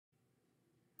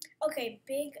Okay,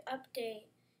 big update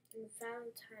in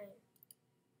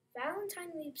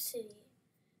Valentine MeepCity.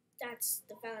 That's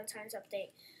the Valentine's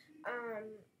update.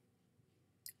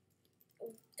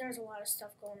 There's a lot of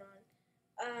stuff going on.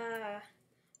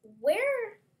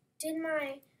 Where did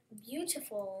my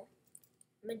beautiful,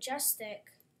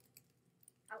 majestic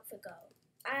outfit go?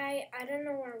 I don't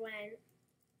know where it went.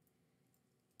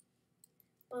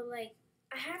 But like,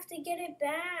 I have to get it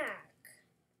back.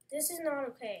 This is not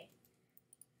okay.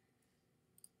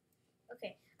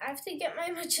 Okay, I have to get my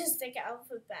majestic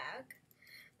outfit back.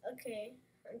 Okay,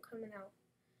 I'm coming out.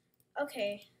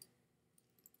 Okay.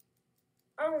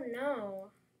 Oh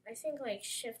no. I think like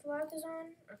shift lock is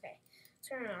on. Okay,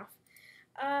 turn it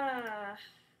off.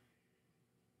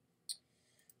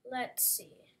 Let's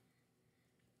see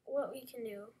what we can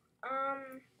do.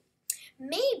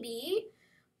 Maybe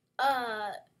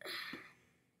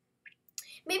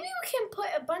maybe we can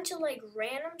put a bunch of like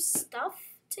random stuff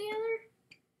together.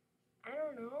 I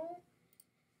don't know.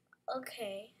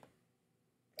 Okay.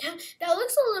 That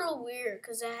looks a little weird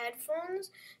because the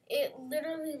headphones, it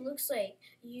literally looks like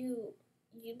you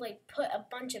like put a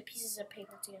bunch of pieces of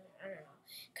paper together. I don't know.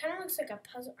 Kind of looks like a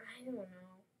puzzle. I don't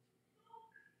know.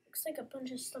 Looks like a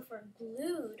bunch of stuff are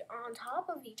glued on top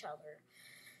of each other.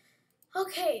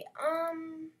 Okay.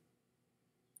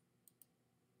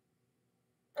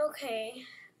 Okay.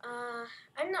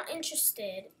 I'm not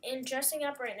interested in dressing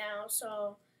up right now,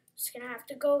 so just gonna have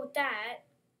to go with that.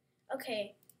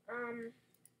 Okay.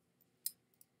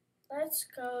 Let's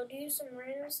go do some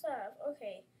random stuff.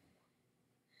 Okay.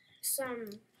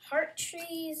 Some heart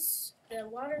trees. The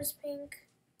water's pink.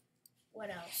 What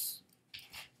else?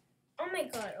 Oh my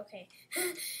god, okay.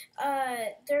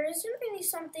 There isn't really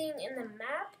something in the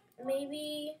map.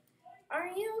 Maybe. Are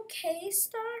you okay,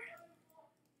 Star?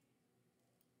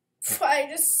 I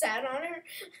just sat on her.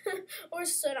 Or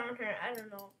stood on her. I don't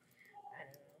know.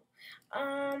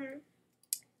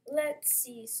 Let's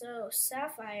see. So,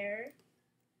 Sapphire.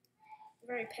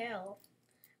 Very pale.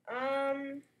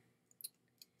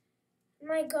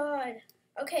 My god.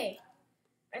 Okay.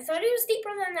 I thought it was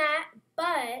deeper than that,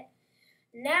 but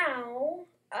now,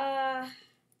 I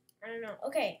don't know.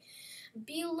 Okay.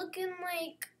 Be looking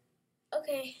like,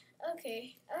 okay.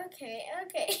 Okay.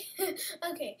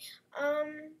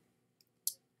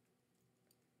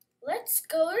 Let's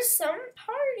go to some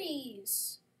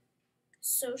parties.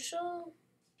 Social.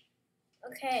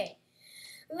 Okay.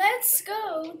 Let's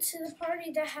go to the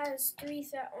party that has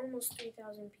almost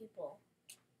 3,000 people.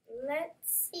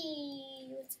 Let's see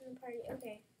what's in the party.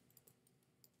 Okay.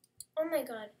 Oh my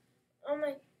god. Oh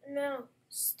my, no.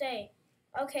 Stay.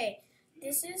 Okay.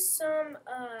 This is some,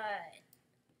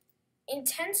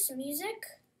 intense music.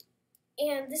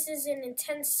 And this is an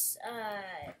intense,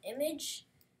 image.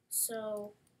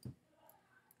 So,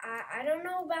 I don't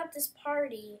know about this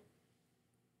party.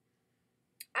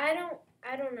 I don't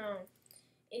know.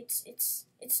 It's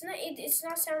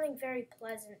not sounding very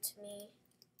pleasant to me.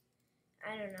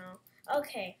 I don't know.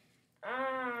 Okay.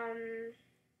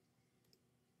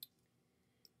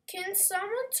 Can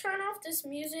someone turn off this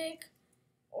music?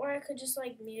 Or I could just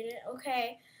like mute it.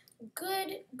 Okay.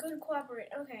 Good cooperate.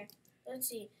 Okay. Let's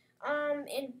see.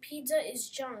 And pizza is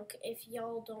junk if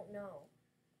y'all don't know.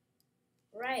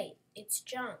 Right, it's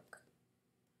junk.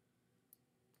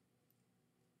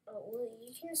 Oh, well,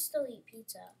 you can still eat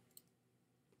pizza.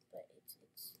 But it's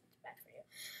bad for you.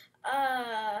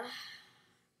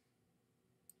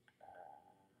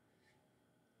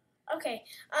 Okay.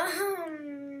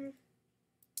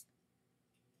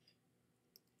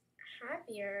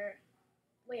 Happier.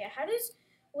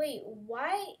 Wait,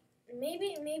 why?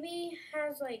 Maybe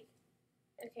has like.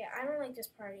 Okay, I don't like this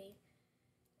party.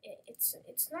 It's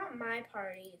not my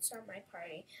party. It's not my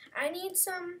party. I need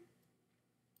some.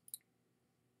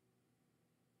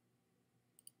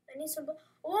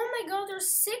 Oh my god, there's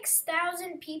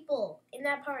 6,000 people in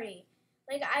that party.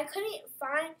 Like, I couldn't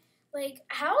find, like,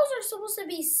 how is there supposed to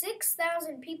be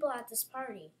 6,000 people at this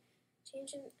party?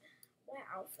 What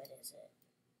outfit is it?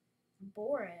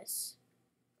 Boris.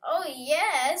 Oh,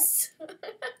 yes.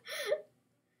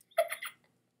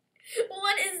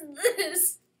 What is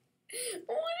this?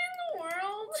 What in the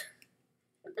world?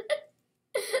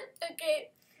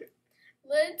 Okay,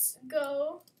 let's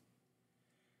go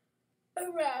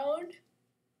around.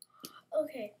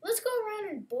 Okay, let's go around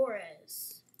in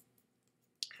Boris.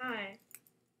 Hi.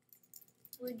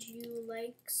 Would you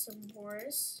like some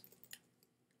Boris?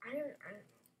 I don't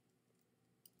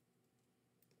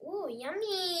know. Ooh,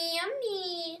 yummy.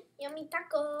 Yummy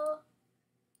taco.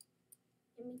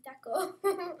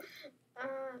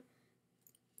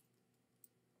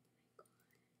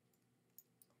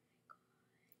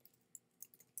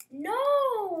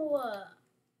 No.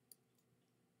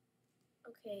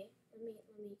 Okay, let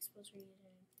me expose her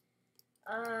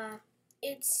username.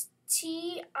 It's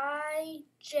TIGGOLD.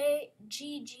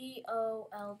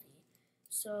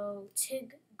 So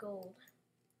Tig Gold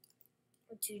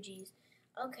with 2 G's.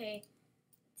 Okay,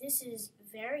 this is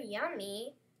very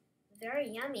yummy. Very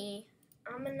yummy.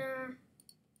 I'm gonna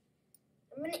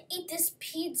eat this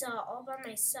pizza all by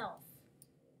myself.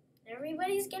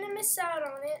 Everybody's gonna miss out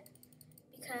on it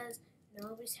because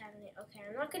nobody's having it. Okay,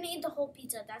 I'm not gonna eat the whole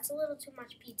pizza. That's a little too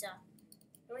much pizza.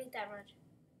 Don't eat that much.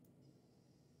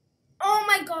 Oh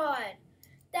my god!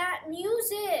 That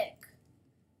music!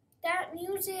 That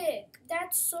music!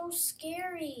 That's so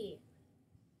scary.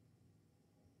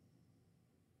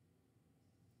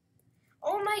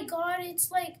 Oh my god,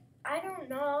 it's like, I don't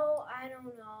know.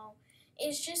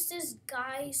 It's just this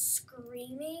guy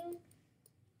screaming.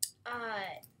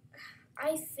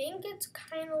 I think it's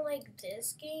kind of like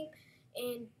this game,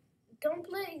 and don't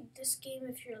play this game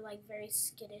if you're like very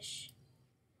skittish.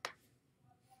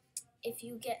 If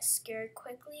you get scared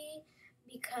quickly,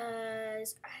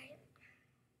 because I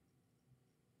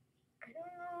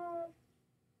don't know.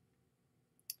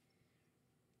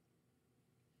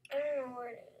 I don't know where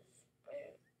it is.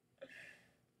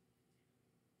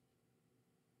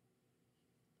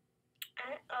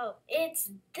 Oh,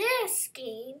 it's this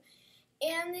game.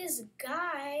 And this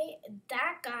guy,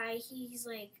 that guy, he's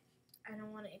like, I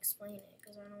don't want to explain it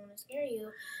because I don't want to scare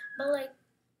you, but like,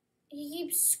 he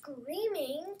keeps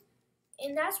screaming,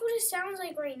 and that's what it sounds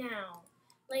like right now.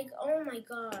 Like, oh my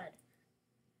god.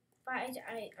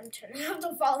 I'm turning off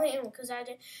the volume because I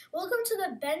did. Welcome to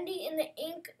the Bendy in the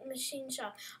Ink Machine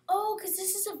Shop. Oh, because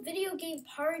this is a video game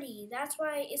party. That's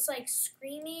why it's like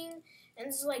screaming, and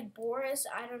this is like Boris.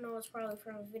 I don't know. It's probably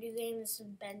from a video game. This is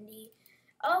Bendy.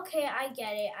 Okay, I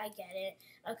get it.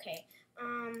 Okay,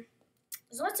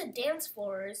 there's lots of dance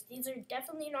floors. These are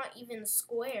definitely not even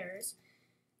squares,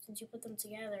 since you put them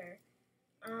together.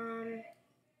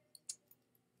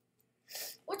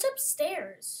 What's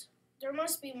upstairs? There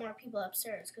must be more people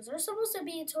upstairs, because there's supposed to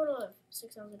be a total of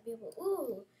 6,000 people.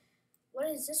 Ooh, what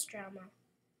is this drama?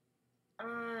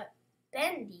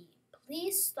 Bendy,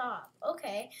 please stop.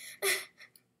 Okay.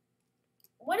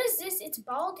 What is this? It's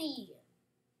Baldy.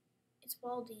 It's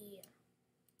Baldy.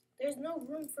 There's no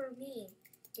room for me.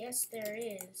 Yes, there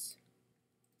is.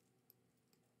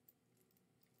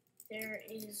 There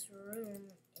is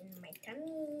room in my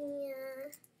tummy.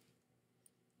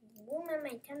 Room in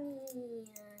my tummy.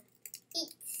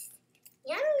 Eat.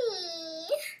 Yummy.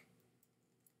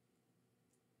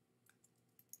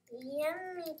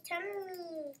 Yummy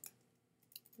tummy.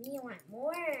 Me want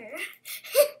more.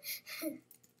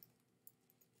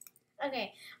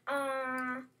 Okay.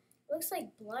 Looks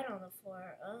like blood on the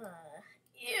floor.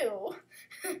 Ew.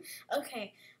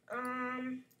 Okay.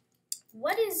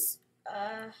 What is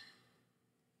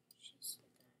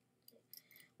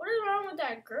what is wrong with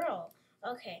that girl?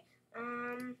 Okay.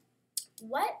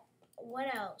 What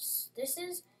else? This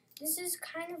is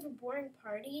kind of a boring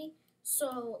party.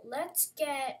 So let's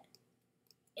get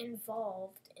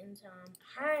involved in some.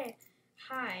 Hi.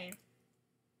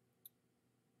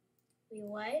 Wait,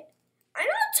 what? I'm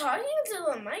not talking to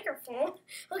the microphone.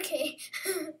 Okay.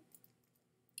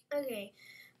 Okay.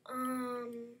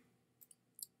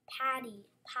 Patty.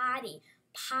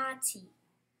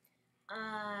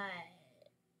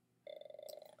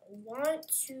 Want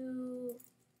to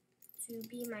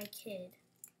be my kid.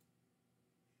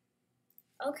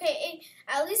 Okay,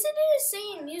 at least it didn't say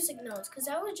in music notes, because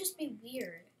that would just be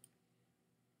weird.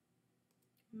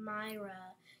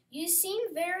 Myra, you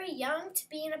seem very young to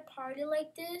be in a party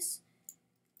like this.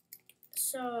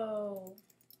 So,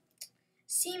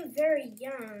 seem very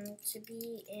young to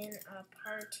be in a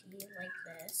party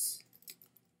like this.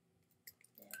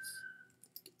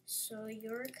 So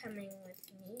you're coming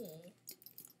with me.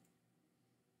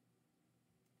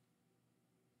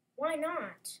 Why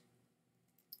not?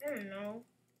 I don't know.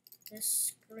 Just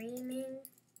screaming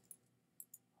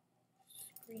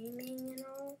and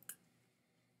all.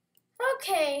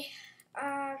 Okay.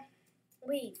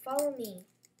 Wait, follow me.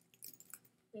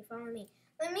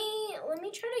 Let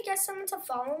me try to get someone to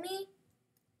follow me.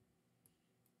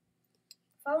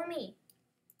 Follow me.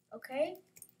 Okay?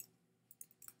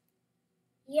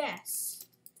 Yes.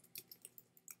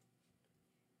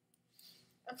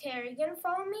 Okay, are you gonna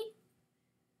follow me?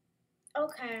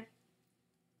 Okay.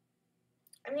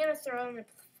 I'm gonna throw him in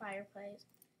the fireplace.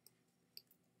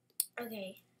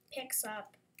 Okay, picks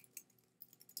up.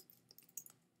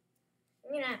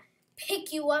 I'm gonna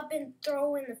pick you up and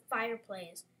throw in the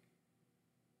fireplace.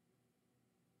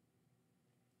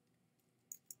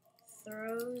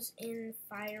 throws in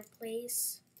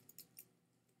fireplace,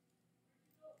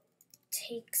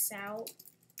 takes out,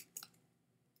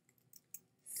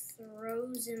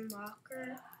 throws in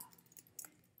locker,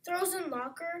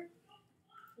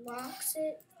 locks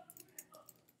it.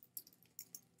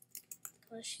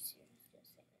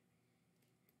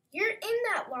 You're in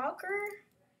that locker.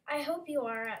 I hope you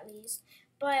are at least,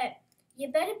 but you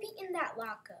better be in that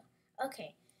locker.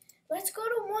 Okay, let's go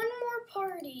to one more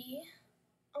party.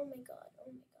 Oh my god.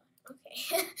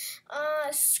 Okay.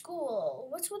 School.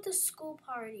 What's with the school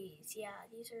parties? Yeah,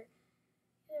 they're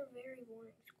very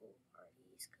boring school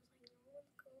parties because I know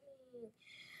what's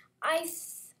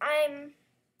going.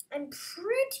 I'm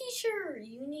pretty sure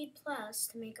you need plus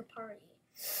to make a party.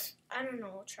 I don't know.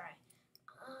 I'll try.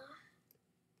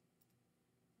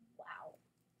 Wow.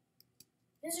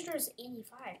 Visitor is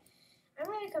 85. I'm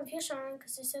really confused on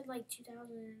because they said like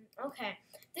 2000. Okay.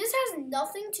 This has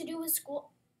nothing to do with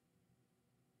school.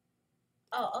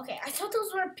 Oh, okay. I thought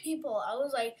those were people. I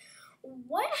was like,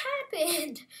 what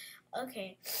happened?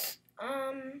 Okay.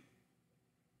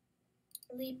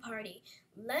 Lead party.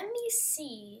 Let me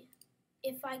see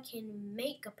if I can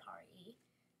make a party.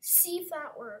 See if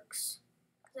that works.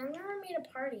 Because I've never made a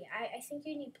party. I think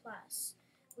you need plus,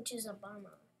 which is a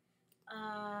bummer.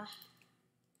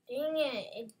 Dang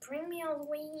it. It bring me all the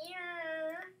way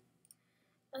here.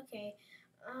 Okay.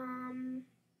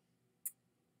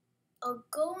 I'll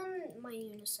go on my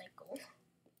unicycle.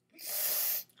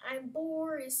 I'm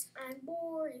Boris,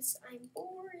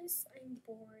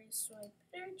 so I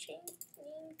better change the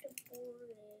name to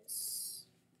Boris.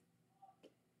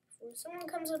 Before someone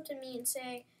comes up to me and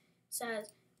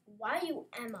says, why are you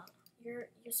Emma? You're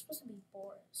supposed to be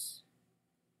Boris.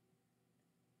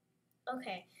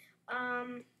 Okay.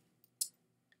 I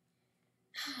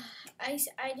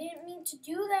didn't mean to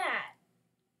do that.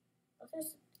 Oh,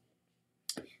 there's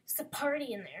a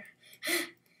party in there.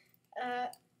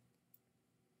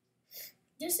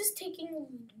 This is taking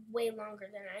way longer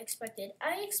than I expected.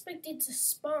 I expected to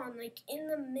spawn like in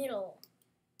the middle.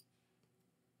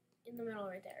 In the middle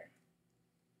right there.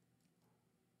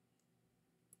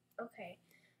 Okay.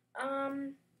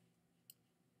 Oh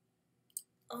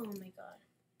my god.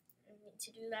 I need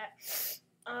to do that.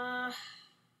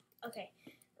 Okay.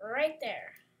 Right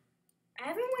there. I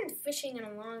haven't went fishing in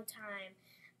a long time.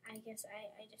 I guess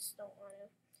I just don't want to.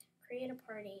 Create a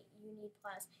party. You need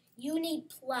plus. You need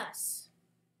plus.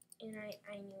 And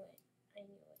I knew it. It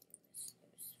was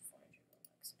 400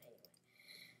 Robux.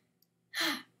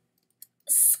 Anyway.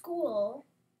 School.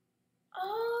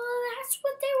 Oh, that's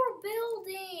what they were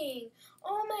building.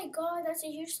 Oh my god, that's a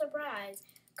huge surprise.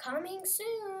 Coming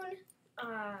soon.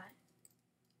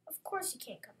 Of course you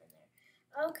can't come in there.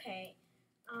 Okay.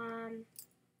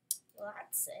 Well,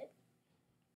 that's it.